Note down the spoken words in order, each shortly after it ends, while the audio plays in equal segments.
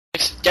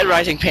Dead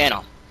Rising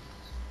panel.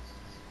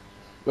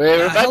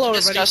 We're about hello, to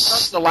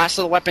discuss the last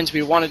of the weapons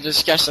we wanted to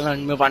discuss and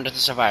then move on to the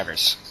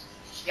survivors.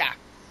 Yeah.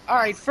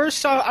 Alright,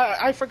 first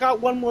I forgot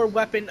one more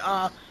weapon,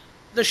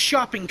 the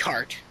shopping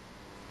cart.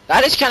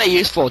 That is kind of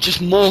useful.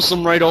 Just mulls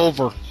them right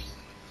over.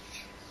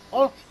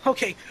 Oh,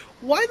 okay.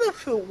 Why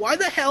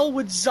the hell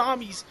would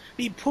zombies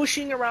be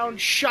pushing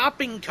around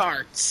shopping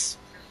carts?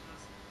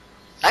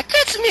 That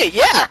gets me,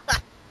 yeah.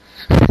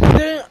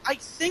 I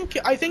think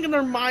in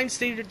their minds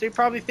they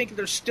probably think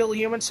they're still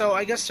human, so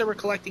I guess they were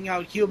collecting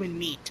out human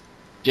meat.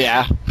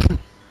 Yeah.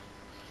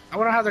 I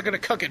wonder how they're gonna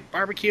cook it.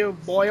 Barbecue,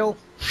 boil,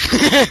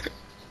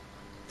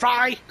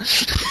 fry,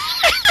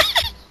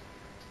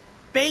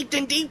 baked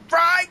and deep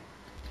fried.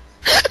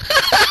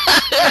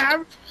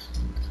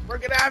 We're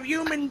gonna have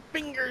human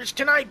fingers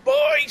tonight,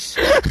 boys.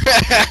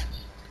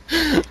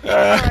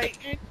 Alright.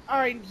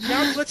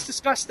 Now let's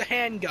discuss the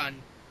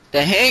handgun.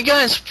 The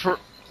handgun is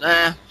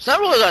it's not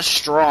really that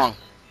strong.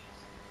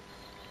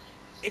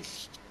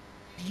 It's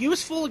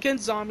useful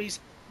against zombies,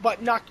 but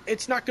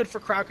it's not good for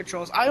crowd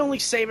controls. I only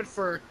save it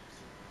for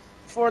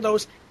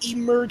those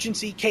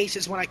emergency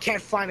cases when I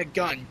can't find a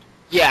gun.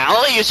 Yeah, I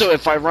only use it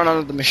if I run out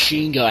of the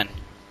machine gun.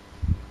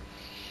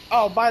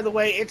 Oh, by the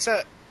way,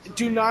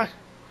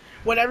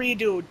 whatever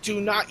you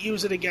do not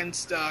use it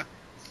against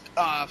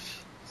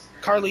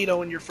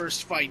Carlito in your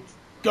first fight.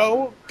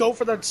 Go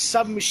for the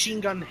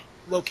submachine gun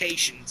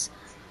locations.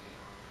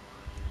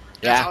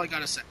 That's all I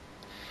gotta say.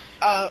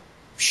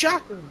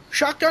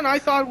 Shotgun I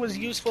thought was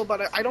useful,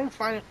 but I don't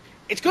find it.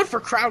 It's good for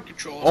crowd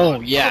control.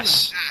 Oh,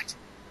 yes.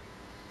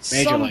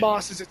 Some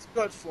bosses it's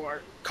good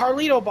for.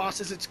 Carlito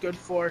bosses it's good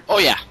for. Oh,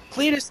 yeah.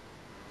 Cletus,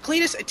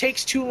 it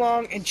takes too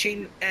long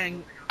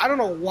and I don't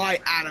know why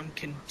Adam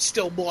can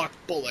still block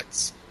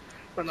bullets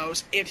from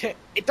those. It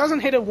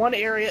doesn't hit in one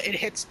area, it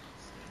hits.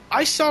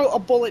 I saw a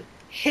bullet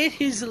hit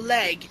his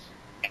leg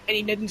and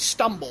he didn't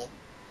stumble.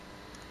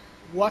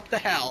 What the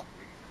hell?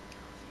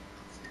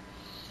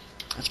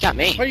 That's got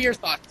me. What are your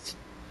thoughts?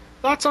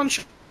 Thoughts on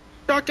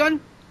shotgun?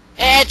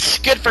 It's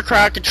good for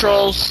crowd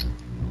controls.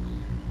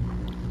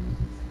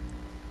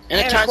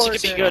 And at times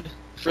it can be good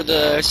for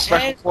the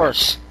special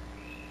force.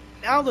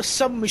 Now the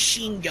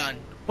submachine gun.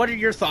 What are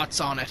your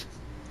thoughts on it?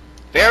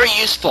 Very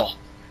useful.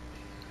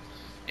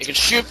 You can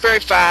shoot very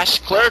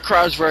fast, clear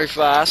crowds very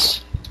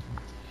fast.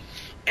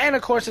 And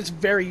of course, it's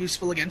very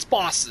useful against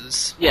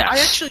bosses. Yes.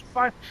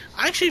 I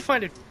actually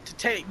find it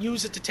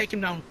use it to take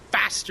him down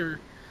faster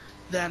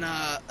than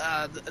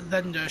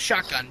the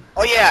shotgun.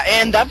 Oh yeah,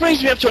 and that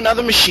brings me up to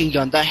another machine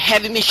gun, the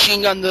heavy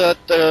machine gun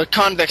the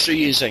convicts are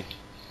using.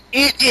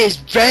 It is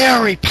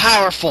very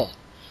powerful.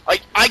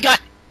 Like I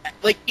got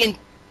in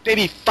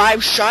maybe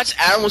 5 shots,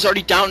 Adam was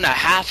already down to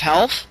half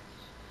health.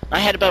 I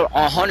had about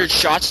 100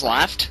 shots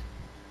left.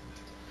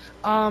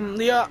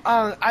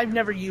 I've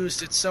never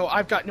used it, so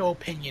I've got no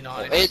opinion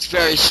on it. It's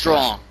very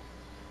strong.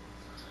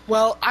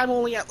 Well, I'm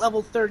only at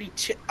level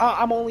 32.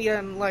 I'm only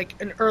in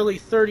an early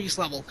 30s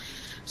level,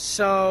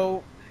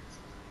 so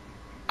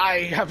I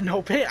have no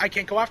opinion. I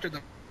can't go after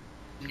them.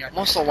 I'm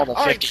also level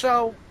 50.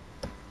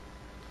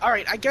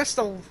 Alright, I guess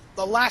the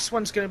last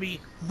one's gonna be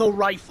the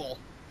rifle.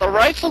 The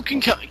rifle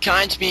can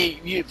kind of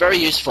be very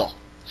useful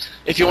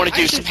if you want to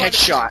do some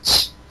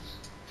headshots.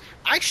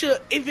 Actually,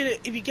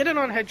 if you get it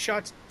on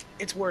headshots,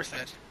 it's worth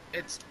it.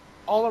 It's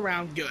all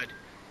around good.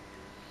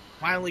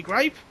 My only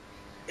gripe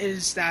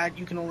is that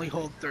you can only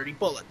hold 30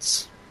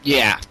 bullets.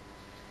 Yeah.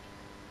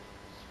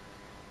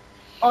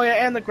 Oh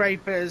yeah, and the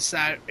gripe is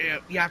that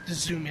you have to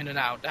zoom in and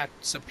out.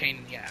 That's a pain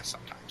in the ass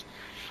sometimes.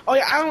 Oh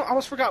yeah, I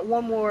almost forgot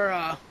one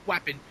more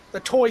weapon. The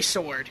toy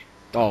sword.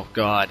 Oh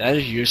god, that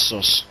is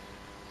useless.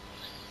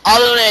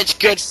 Other than it's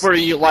good for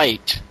your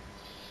light.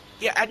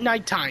 Yeah, at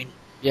nighttime.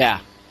 Yeah.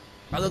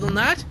 Other than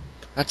that,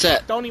 that's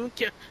it.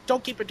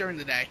 Don't keep it during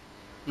the day.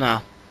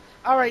 No.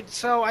 Alright,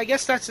 so I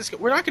guess that's just...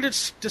 We're not going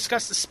to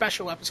discuss the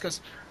special weapons,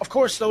 because, of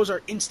course, those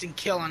are instant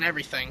kill on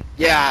everything.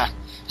 Yeah,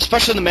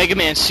 especially the Mega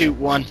Man suit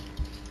one.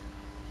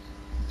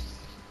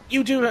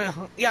 You do...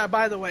 yeah,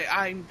 by the way,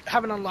 I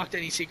haven't unlocked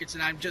any secrets,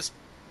 and I'm just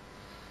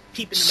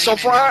keeping the Mega so Man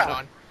far,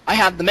 on. I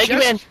have the Mega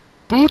Man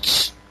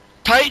boots,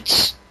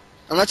 tights,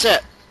 and that's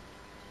it.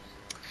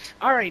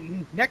 Alright,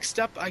 next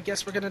up, I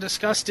guess we're going to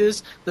discuss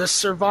is the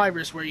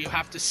survivors, where you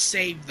have to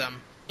save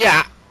them.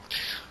 Yeah.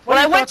 What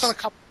are your thoughts on a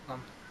couple of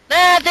them?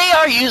 They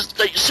are used.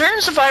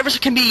 Certain survivors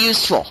can be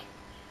useful.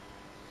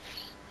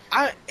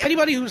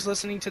 Anybody who's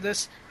listening to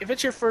this, if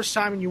it's your first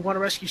time and you want to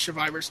rescue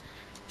survivors,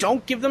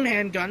 don't give them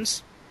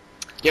handguns.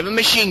 Give them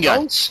machine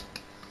guns.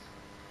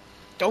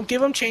 Don't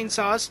give them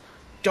chainsaws.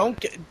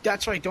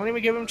 That's right, don't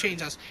even give them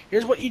chainsaws.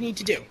 Here's what you need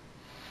to do.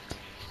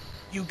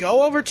 You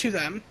go over to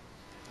them,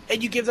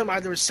 and you give them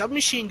either a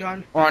submachine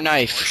gun or a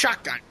knife or a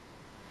shotgun.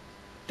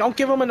 Don't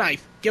give them a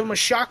knife. Give them a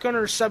shotgun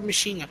or a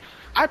submachine gun.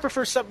 I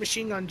prefer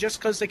submachine gun just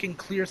because they can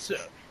clear through.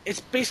 It's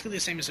basically the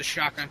same as a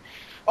shotgun.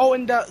 Oh,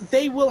 and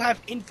they will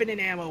have infinite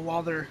ammo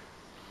while they're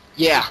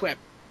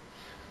equipped.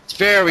 It's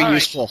very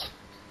useful.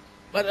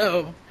 But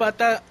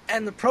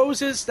the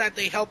pros is that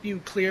they help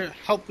you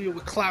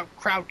with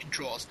crowd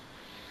controls.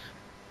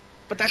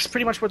 but that's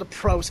pretty much where the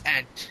pros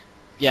end.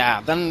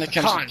 Yeah, then it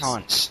comes to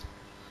cons.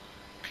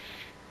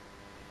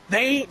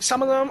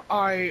 Some of them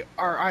are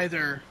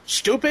either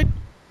stupid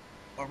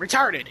or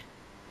retarded.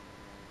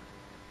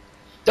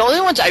 The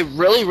only ones I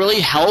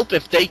really help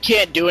if they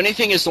can't do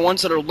anything is the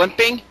ones that are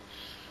limping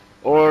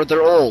or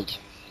they're old.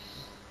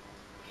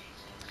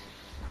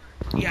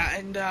 Yeah,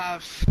 and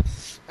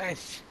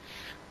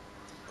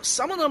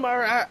some of them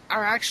are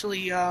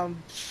actually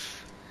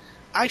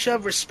I should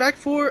have respect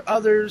for.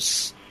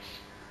 Others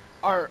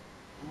are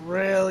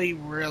really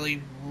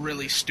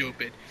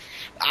stupid.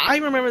 I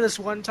remember this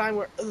one time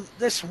where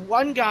this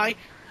one guy,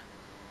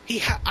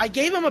 I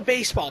gave him a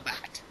baseball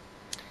bat.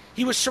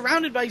 He was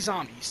surrounded by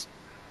zombies.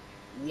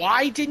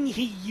 Why didn't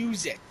he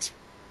use it?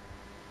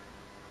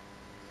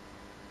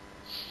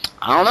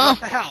 I don't know. What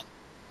the hell?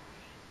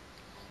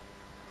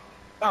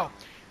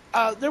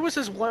 Oh, there was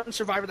this one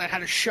survivor that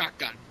had a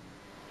shotgun,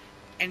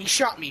 and he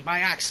shot me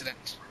by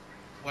accident.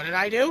 What did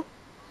I do?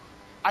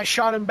 I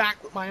shot him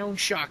back with my own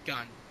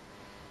shotgun,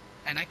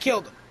 and I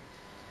killed him.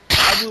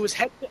 I blew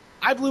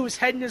his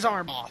head and his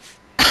arm off.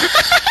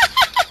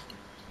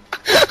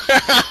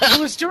 It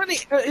was during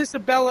the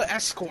Isabella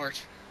escort.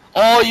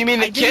 Oh, you mean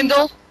the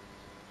Kindle?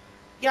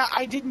 Yeah,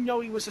 I didn't know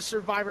he was a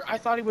survivor. I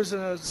thought he was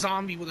a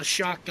zombie with a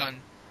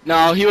shotgun.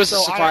 No, he was a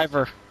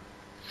survivor.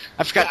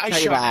 I forgot to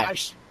tell you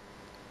that.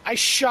 I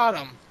shot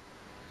him.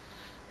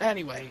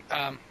 Anyway,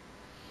 and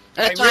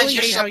at times,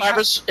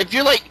 survivors, if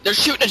you're like, they're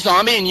shooting a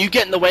zombie and you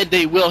get in the way,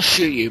 they will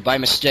shoot you by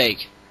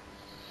mistake.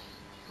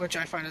 Which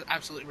I find is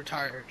absolutely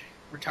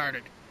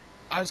retarded.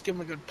 I was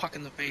giving him a good puck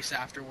in the face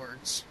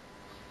afterwards.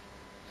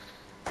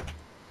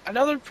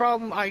 Another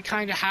problem I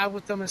kind of have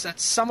with them is that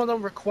some of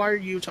them require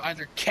you to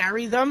either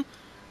carry them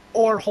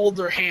or hold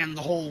their hand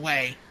the whole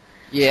way.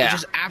 Yeah.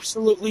 Which is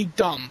absolutely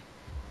dumb.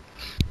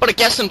 But it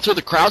gets them through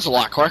the crowds a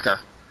lot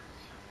quicker.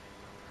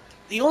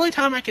 The only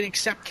time I can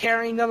accept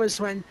carrying them is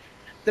when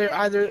they're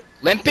either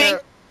limping.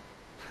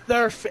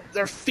 Their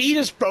feet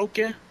is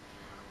broken.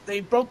 They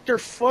broke their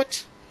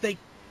foot. They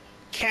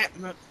can't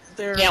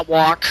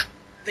walk.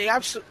 They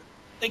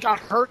got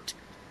hurt,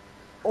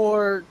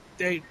 or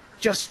they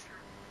just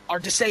are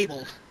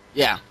disabled.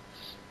 Yeah.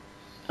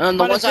 And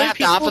the ones I have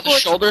to offer the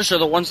shoulders are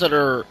the ones that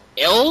are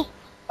ill.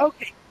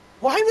 Okay,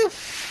 why the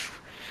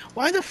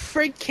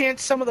frig can't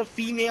some of the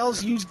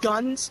females use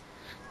guns?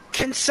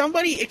 Can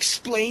somebody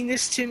explain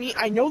this to me?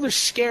 I know they're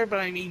scared, but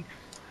I mean,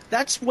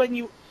 that's when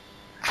you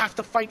have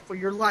to fight for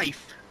your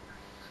life.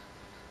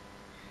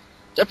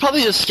 They're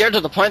probably just scared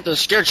to the point they're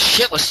scared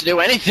shitless to do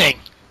anything.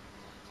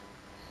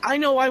 I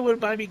know I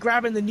would, but I'd be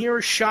grabbing the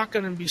nearest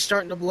shotgun and be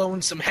starting to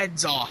blowing some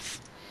heads off.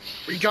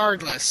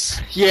 Regardless.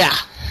 Yeah.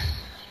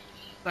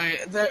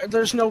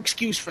 There's no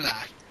excuse for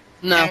that.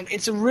 No. And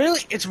it's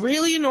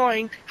really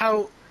annoying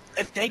how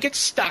if they get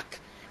stuck,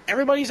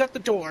 everybody's at the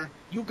door,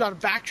 you've got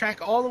to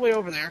backtrack all the way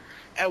over there,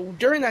 and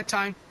during that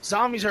time,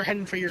 zombies are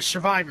heading for your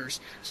survivors.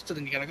 So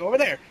then you gotta go over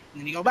there,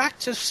 and then you go back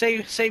to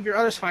save your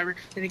other survivor,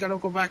 then you gotta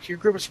go back to your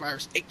group of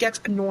survivors. It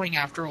gets annoying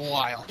after a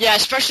while. Yeah,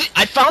 especially,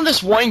 I found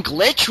this one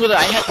glitch where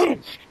I had,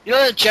 you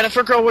know that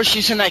Jennifer girl where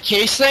she's in that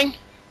case thing?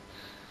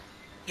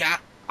 Yeah.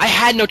 I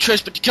had no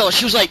choice but to kill her.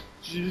 She was like,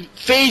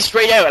 phased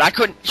right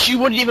out. She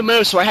wouldn't even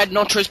move, so I had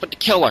no choice but to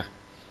kill her.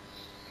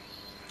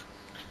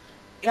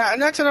 Yeah,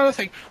 and that's another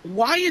thing.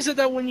 Why is it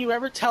that when you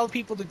ever tell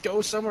people to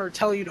go somewhere or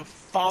tell you to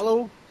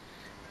follow,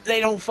 they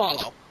don't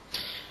follow?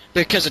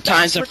 Because at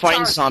times they're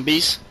fighting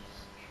zombies.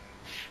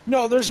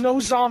 No, there's no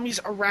zombies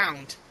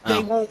around. They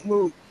won't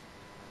move.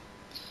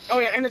 Oh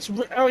yeah, and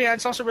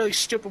it's also really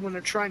stupid when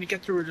they're trying to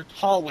get through the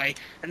hallway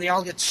and they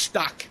all get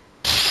stuck.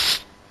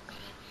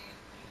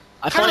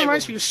 Kind of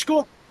reminds me of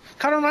school.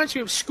 Kind of reminds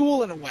me of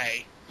school in a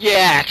way.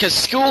 Yeah, because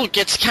school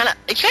gets kind of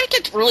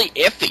gets really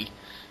iffy.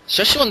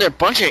 Especially when they're a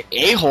bunch of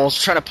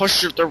a-holes trying to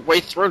push their way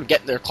through to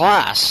get in their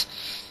class.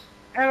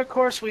 And of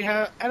course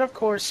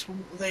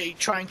they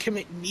try and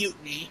commit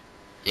mutiny.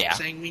 Yeah.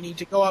 Saying we need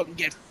to go out and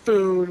get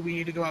food, we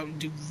need to go out and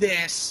do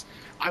this.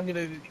 I'm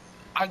gonna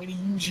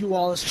use you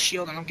all as a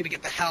shield and I'm gonna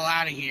get the hell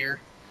out of here.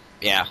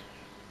 Yeah.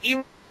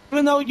 Even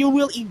though you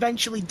will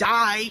eventually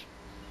die.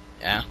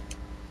 Yeah.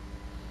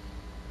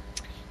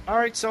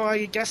 Alright, so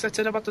I guess that's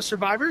it about the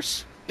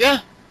survivors? Yeah.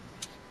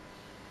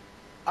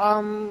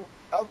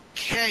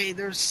 Okay,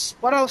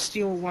 what else do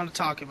you want to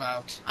talk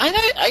about?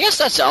 I guess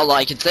that's all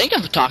I can think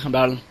of talking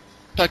about.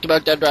 Talked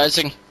about Dead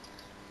Rising.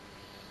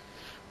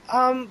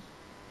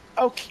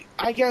 Okay,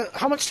 I guess,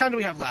 how much time do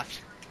we have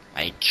left?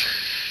 Like,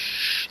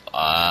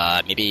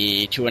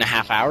 maybe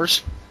 2.5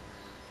 hours?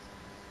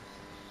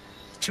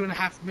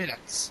 2.5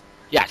 minutes.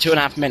 Yeah,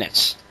 2.5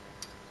 minutes.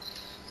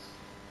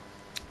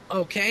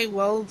 Okay,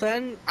 well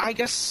then, I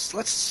guess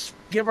let's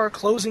give our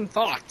closing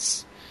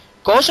thoughts.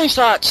 Closing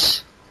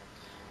thoughts.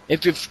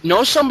 If you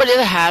know somebody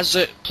that has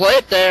it, play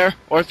it there,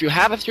 or if you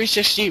have a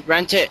 360,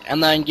 rent it,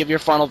 and then give your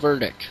final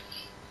verdict.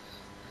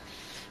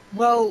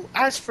 Well,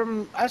 as for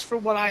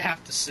what I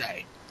have to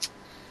say,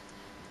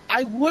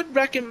 I would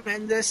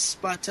recommend this,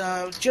 but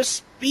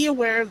just be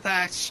aware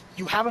that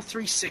you have a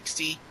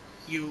 360.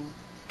 You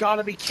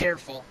gotta be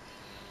careful,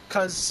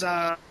 because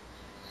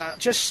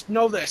just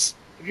know this.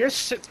 If your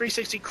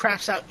 360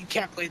 craps out, you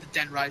can't play the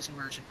Dead Rising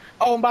version.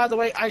 Oh, and by the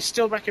way, I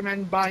still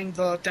recommend buying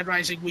the Dead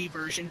Rising Wii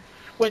version,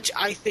 which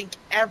I think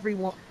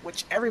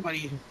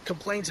everybody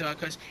complains about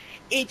because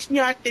it's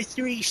not the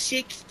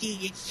 360.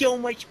 It's so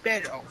much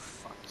better. Oh,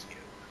 fuck you.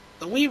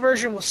 The Wii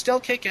version will still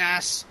kick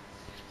ass.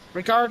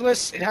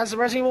 Regardless, it has the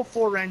Resident Evil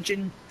 4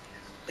 engine.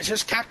 It's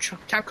just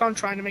Capcom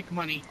trying to make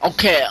money.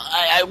 Okay,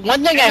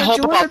 one thing I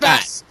hope about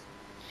that.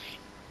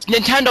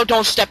 Nintendo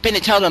don't step in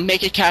and tell them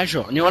make it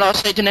casual. You know what I'll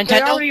say to Nintendo?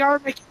 They already are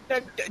making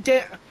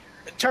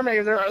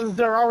Terminator.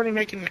 They're already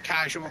making it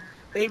casual.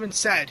 They even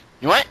said.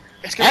 You know what?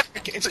 It's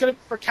gonna be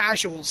for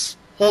casuals.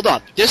 Hold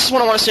on. This is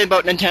what I want to say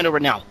about Nintendo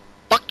right now.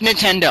 Fuck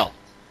Nintendo.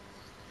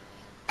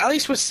 At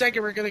least with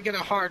Sega, we're gonna get a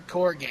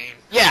hardcore game.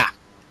 Yeah.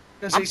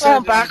 I'm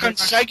going back on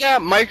Sega,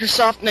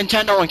 Microsoft,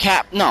 Nintendo,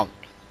 and No,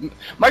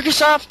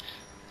 Microsoft.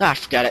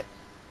 Forget it.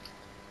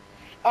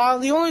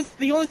 The only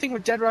thing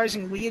with Dead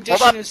Rising Wii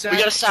Edition is that we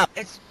gotta stop.